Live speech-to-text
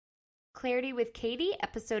Clarity with Katie,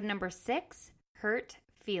 episode number 6, Hurt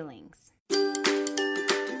Feelings.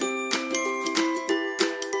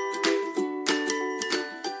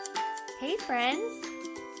 Hey friends,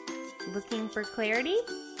 looking for clarity?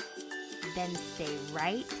 Then stay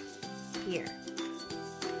right here.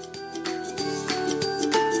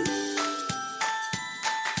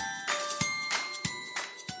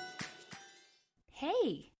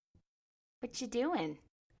 Hey, what you doing?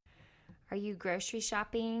 Are you grocery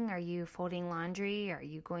shopping? Are you folding laundry? Are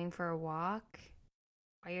you going for a walk?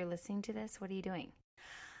 While you're listening to this, what are you doing?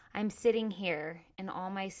 I'm sitting here in all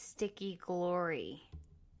my sticky glory.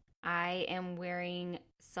 I am wearing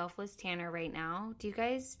Selfless Tanner right now. Do you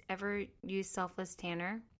guys ever use Selfless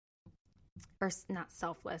Tanner? Or not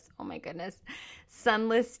Selfless, oh my goodness.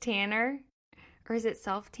 Sunless Tanner? Or is it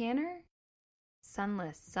Self Tanner?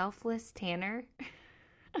 Sunless, Selfless Tanner?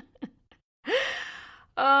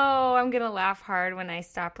 Oh, I'm going to laugh hard when I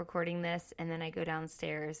stop recording this and then I go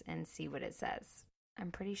downstairs and see what it says.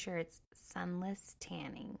 I'm pretty sure it's Sunless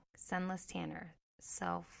Tanning. Sunless Tanner.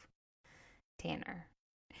 Self Tanner.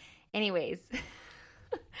 Anyways,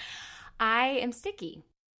 I am sticky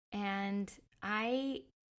and I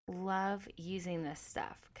love using this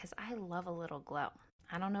stuff because I love a little glow.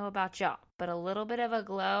 I don't know about y'all, but a little bit of a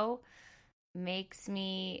glow makes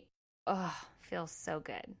me feel so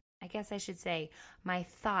good. I guess I should say my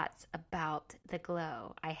thoughts about the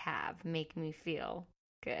glow I have make me feel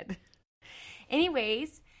good.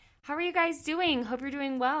 Anyways, how are you guys doing? Hope you're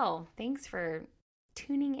doing well. Thanks for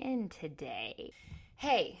tuning in today.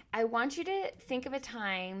 Hey, I want you to think of a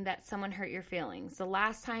time that someone hurt your feelings. The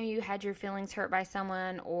last time you had your feelings hurt by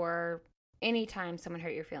someone or any time someone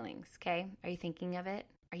hurt your feelings, okay? Are you thinking of it?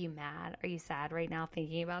 Are you mad? Are you sad right now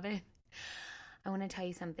thinking about it? I want to tell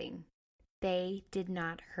you something. They did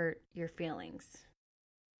not hurt your feelings.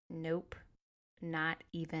 Nope, not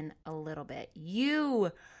even a little bit.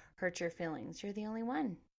 You hurt your feelings. You're the only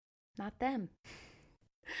one, not them.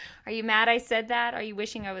 Are you mad I said that? Are you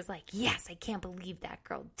wishing I was like, yes, I can't believe that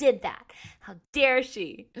girl did that. How dare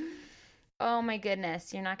she? Oh my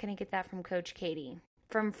goodness, you're not going to get that from Coach Katie.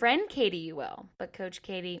 From friend Katie you will, but Coach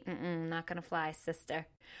Katie, not going to fly, sister.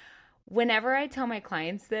 Whenever I tell my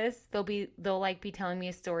clients this, they'll be telling me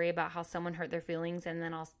a story about how someone hurt their feelings, and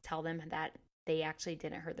then I'll tell them that they actually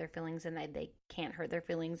didn't hurt their feelings and that they can't hurt their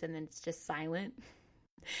feelings, and then it's just silent.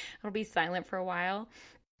 It'll be silent for a while.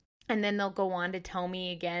 And then they'll go on to tell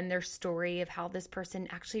me again their story of how this person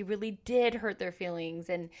actually really did hurt their feelings,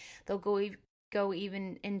 and they'll go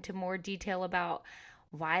even into more detail about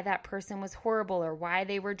why that person was horrible or why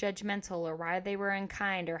they were judgmental or why they were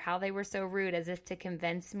unkind or how they were so rude, as if to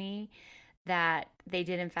convince me that they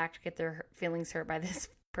did in fact get their feelings hurt by this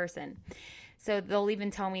person. So they'll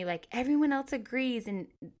even tell me like everyone else agrees, and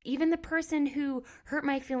even the person who hurt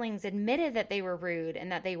my feelings admitted that they were rude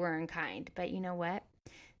and that they were unkind. But you know what?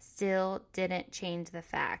 Still didn't change the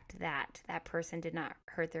fact that that person did not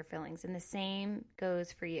hurt their feelings. And the same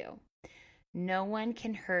goes for you. No one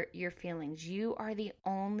can hurt your feelings. You are the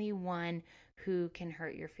only one who can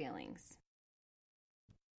hurt your feelings.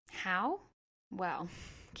 How? Well,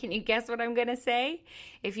 can you guess what I'm going to say?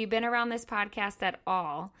 If you've been around this podcast at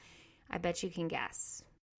all, I bet you can guess.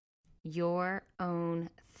 Your own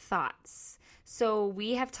thoughts. So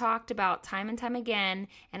we have talked about time and time again,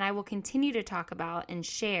 and I will continue to talk about and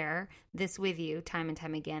share this with you time and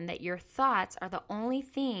time again, that your thoughts are the only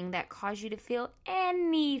thing that cause you to feel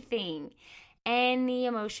anything, any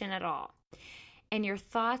emotion at all. And your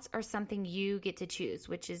thoughts are something you get to choose,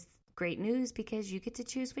 which is great news because you get to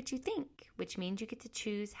choose what you think, which means you get to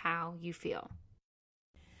choose how you feel.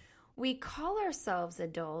 We call ourselves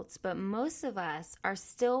adults, but most of us are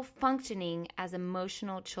still functioning as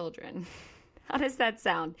emotional children. How does that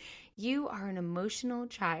sound? You are an emotional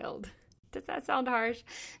child. Does that sound harsh?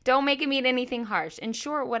 Don't make it mean anything harsh. In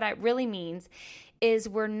short, what it really means is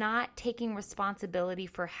we're not taking responsibility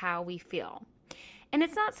for how we feel. And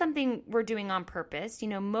it's not something we're doing on purpose. You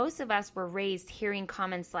know, most of us were raised hearing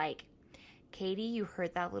comments like, Katie, you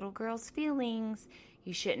hurt that little girl's feelings.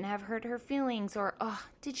 You shouldn't have hurt her feelings. Or, oh,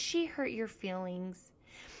 did she hurt your feelings?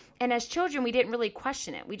 And as children, we didn't really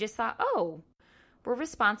question it. We just thought, oh, we're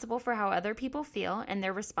responsible for how other people feel, and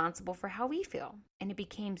they're responsible for how we feel. And it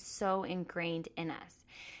became so ingrained in us.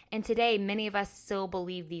 And today, many of us still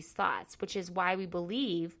believe these thoughts, which is why we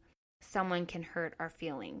believe someone can hurt our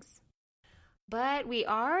feelings. But we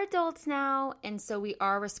are adults now, and so we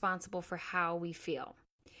are responsible for how we feel.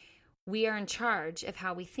 We are in charge of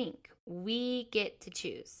how we think. We get to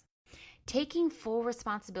choose. Taking full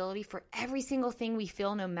responsibility for every single thing we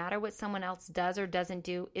feel, no matter what someone else does or doesn't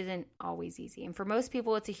do, isn't always easy. And for most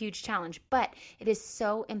people, it's a huge challenge, but it is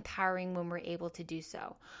so empowering when we're able to do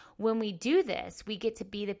so. When we do this, we get to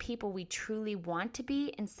be the people we truly want to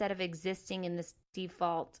be instead of existing in this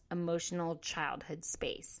default emotional childhood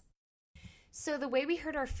space. So the way we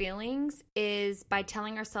hurt our feelings is by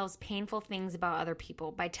telling ourselves painful things about other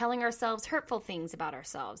people, by telling ourselves hurtful things about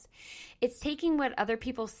ourselves. It's taking what other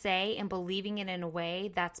people say and believing it in a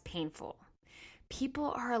way that's painful.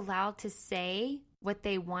 People are allowed to say what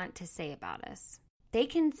they want to say about us. They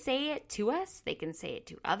can say it to us. They can say it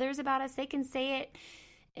to others about us. They can say it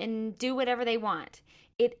and do whatever they want.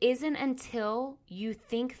 It isn't until you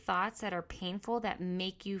think thoughts that are painful that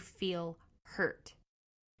make you feel hurt.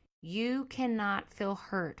 You cannot feel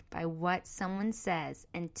hurt by what someone says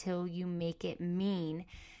until you make it mean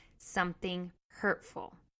something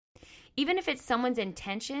hurtful. Even if it's someone's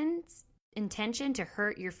intention to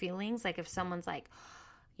hurt your feelings, like if someone's like,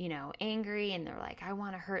 angry and they're like, I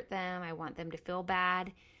want to hurt them, I want them to feel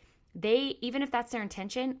bad. Even if that's their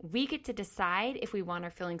intention, we get to decide if we want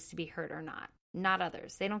our feelings to be hurt or not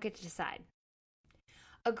others. They don't get to decide.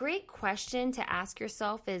 A great question to ask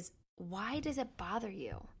yourself is, why does it bother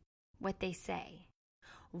you what they say?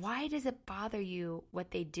 Why does it bother you what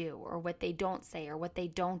they do or what they don't say or what they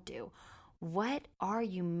don't do? What are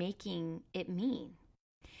you making it mean?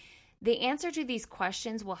 The answer to these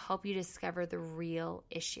questions will help you discover the real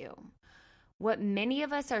issue. What many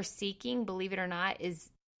of us are seeking, believe it or not, is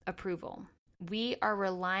approval. We are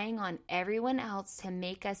relying on everyone else to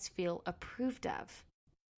make us feel approved of.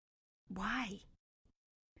 Why?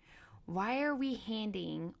 Why are we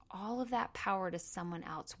handing all of that power to someone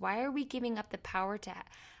else? Why are we giving up the power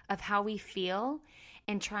of how we feel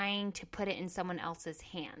and trying to put it in someone else's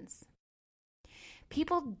hands?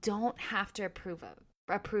 People don't have to approve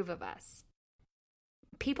of us.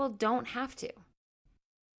 People don't have to.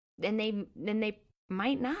 And they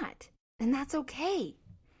might not. And that's okay.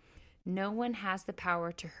 No one has the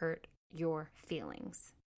power to hurt your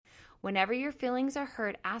feelings. Whenever your feelings are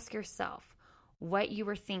hurt, ask yourself what you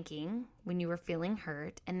were thinking when you were feeling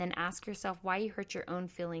hurt, and then ask yourself why you hurt your own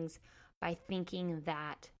feelings by thinking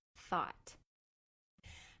that thought.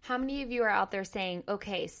 How many of you are out there saying,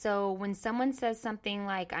 okay, so when someone says something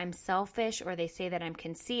like I'm selfish, or they say that I'm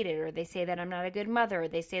conceited, or they say that I'm not a good mother, or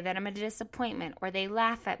they say that I'm a disappointment, or they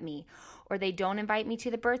laugh at me, or they don't invite me to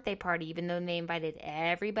the birthday party even though they invited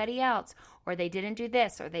everybody else, or they didn't do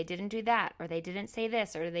this, or they didn't do that, or they didn't say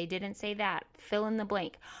this, or they didn't say that, fill in the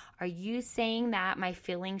blank. Are you saying that my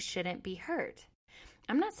feelings shouldn't be hurt?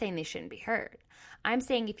 I'm not saying they shouldn't be hurt. I'm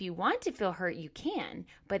saying if you want to feel hurt, you can,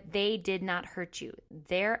 but they did not hurt you.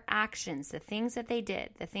 Their actions, the things that they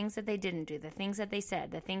did, the things that they didn't do, the things that they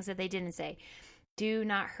said, the things that they didn't say, do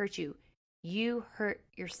not hurt you. You hurt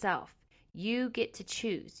yourself. You get to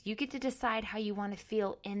choose. You get to decide how you want to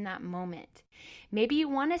feel in that moment. Maybe you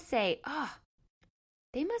want to say,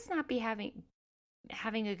 they must not be having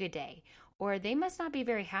a good day, or they must not be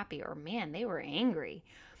very happy, or man, they were angry.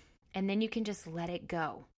 And then you can just let it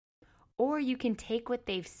go. Or you can take what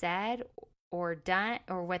they've said or done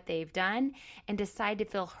or what they've done and decide to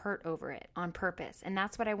feel hurt over it on purpose. And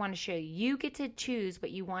that's what I want to show you. You get to choose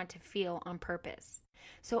what you want to feel on purpose.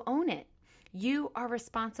 So own it. You are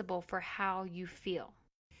responsible for how you feel.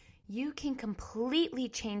 You can completely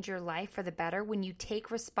change your life for the better when you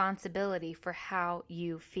take responsibility for how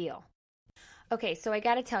you feel. Okay, so I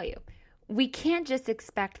got to tell you, we can't just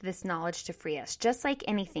expect this knowledge to free us. Just like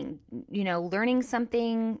anything, learning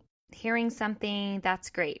something, hearing something, that's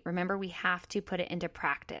great. Remember, we have to put it into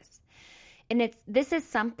practice. And this is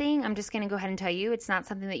something, I'm just going to go ahead and tell you, it's not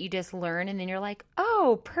something that you just learn and then you're like,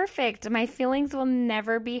 oh, perfect. My feelings will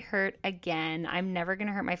never be hurt again. I'm never going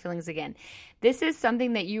to hurt my feelings again. This is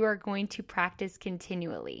something that you are going to practice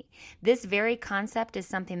continually. This very concept is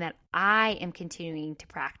something that I am continuing to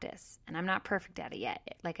practice, and I'm not perfect at it yet.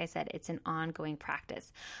 Like I said, it's an ongoing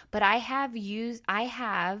practice. But I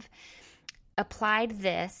have applied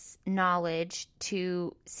this knowledge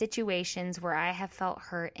to situations where I have felt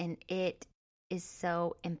hurt, and it is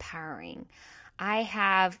so empowering. I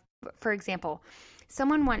have, for example,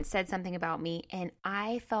 someone once said something about me, and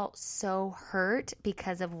I felt so hurt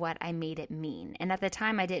because of what I made it mean. And at the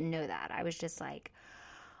time, I didn't know that. I was just like,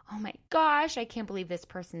 oh my gosh, I can't believe this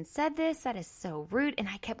person said this. That is so rude. And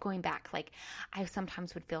I kept going back. Like, I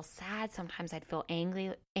sometimes would feel sad. Sometimes I'd feel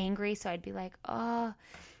angry. So I'd be like, oh,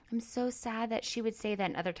 I'm so sad that she would say that.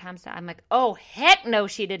 And other times I'm like, oh, heck no,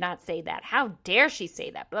 she did not say that. How dare she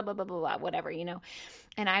say that? Blah, blah, blah, blah, blah, whatever,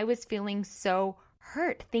 And I was feeling so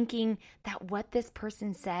hurt, thinking that what this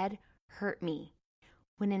person said hurt me,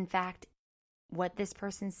 when in fact what this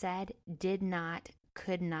person said did not,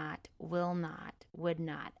 could not, will not, would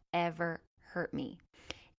not ever hurt me.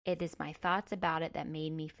 It is my thoughts about it that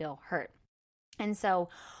made me feel hurt. And so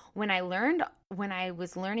when I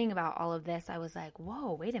was learning about all of this, I was like,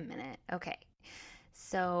 whoa, wait a minute. Okay.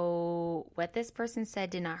 So what this person said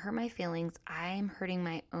did not hurt my feelings. I'm hurting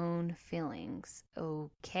my own feelings.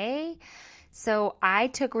 Okay. So I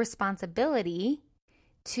took responsibility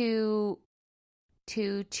to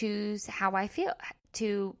choose how I feel.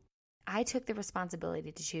 I took the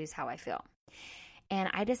responsibility to choose how I feel. And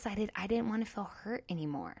I decided I didn't want to feel hurt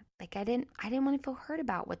anymore. Like I didn't want to feel hurt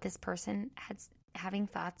about what this person having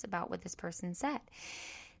thoughts about what this person said.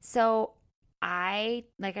 So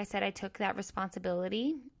like I said, I took that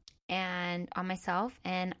responsibility and on myself,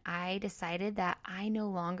 and I decided that I no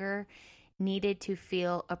longer needed to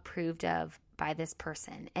feel approved of by this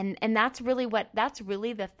person. And that's really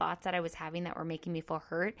the thoughts that I was having that were making me feel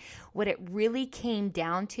hurt. What it really came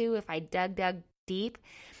down to, if I dug deep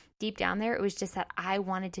down there, it was just that I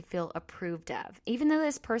wanted to feel approved of. Even though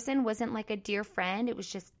this person wasn't like a dear friend, it was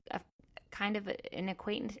just a kind of an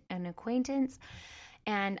acquaintance.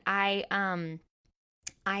 And I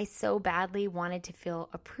so badly wanted to feel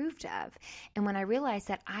approved of. And when I realized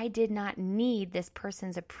that I did not need this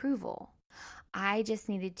person's approval, I just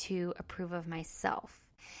needed to approve of myself.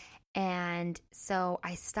 And so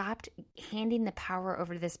I stopped handing the power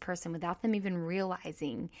over to this person without them even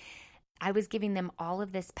realizing I was giving them all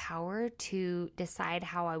of this power to decide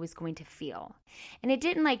how I was going to feel. And it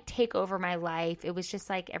didn't like take over my life. It was just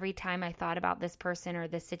like every time I thought about this person or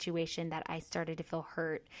this situation that I started to feel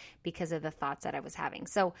hurt because of the thoughts that I was having.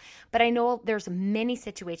 So, but I know there's many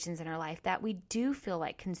situations in our life that we do feel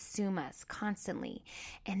like consume us constantly.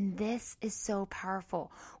 And this is so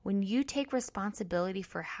powerful. When you take responsibility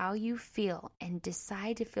for how you feel and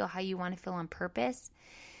decide to feel how you want to feel on purpose,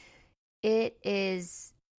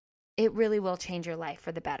 it really will change your life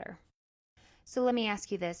for the better. So let me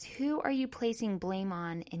ask you this. Who are you placing blame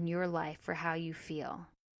on in your life for how you feel?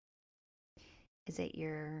 Is it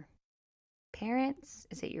your parents?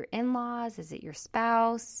 Is it your in-laws? Is it your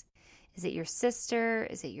spouse? Is it your sister?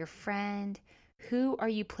 Is it your friend? Who are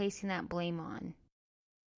you placing that blame on?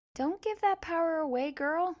 Don't give that power away,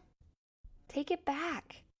 girl. Take it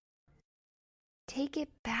back. Take it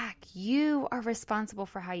back. You are responsible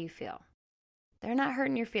for how you feel. They're not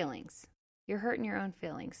hurting your feelings. You're hurting your own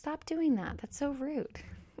feelings. Stop doing that. That's so rude.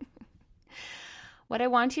 What I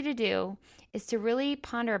want you to do is to really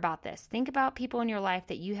ponder about this. Think about people in your life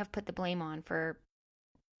that you have put the blame on for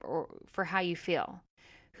how you feel.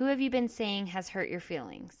 Who have you been saying has hurt your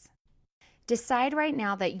feelings? Decide right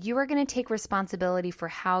now that you are going to take responsibility for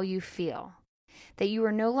how you feel. That you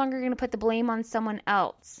are no longer going to put the blame on someone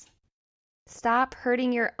else. Stop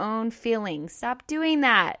hurting your own feelings. Stop doing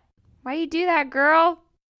that. Why you do that, girl?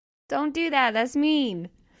 Don't do that. That's mean.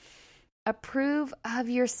 Approve of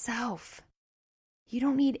yourself. You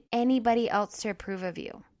don't need anybody else to approve of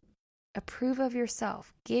you. Approve of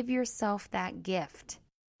yourself. Give yourself that gift.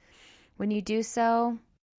 When you do so,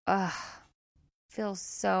 feels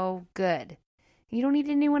so good. You don't need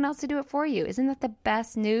anyone else to do it for you. Isn't that the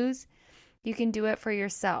best news? You can do it for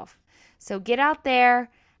yourself. So get out there,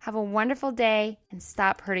 have a wonderful day, and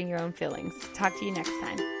stop hurting your own feelings. Talk to you next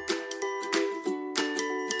time.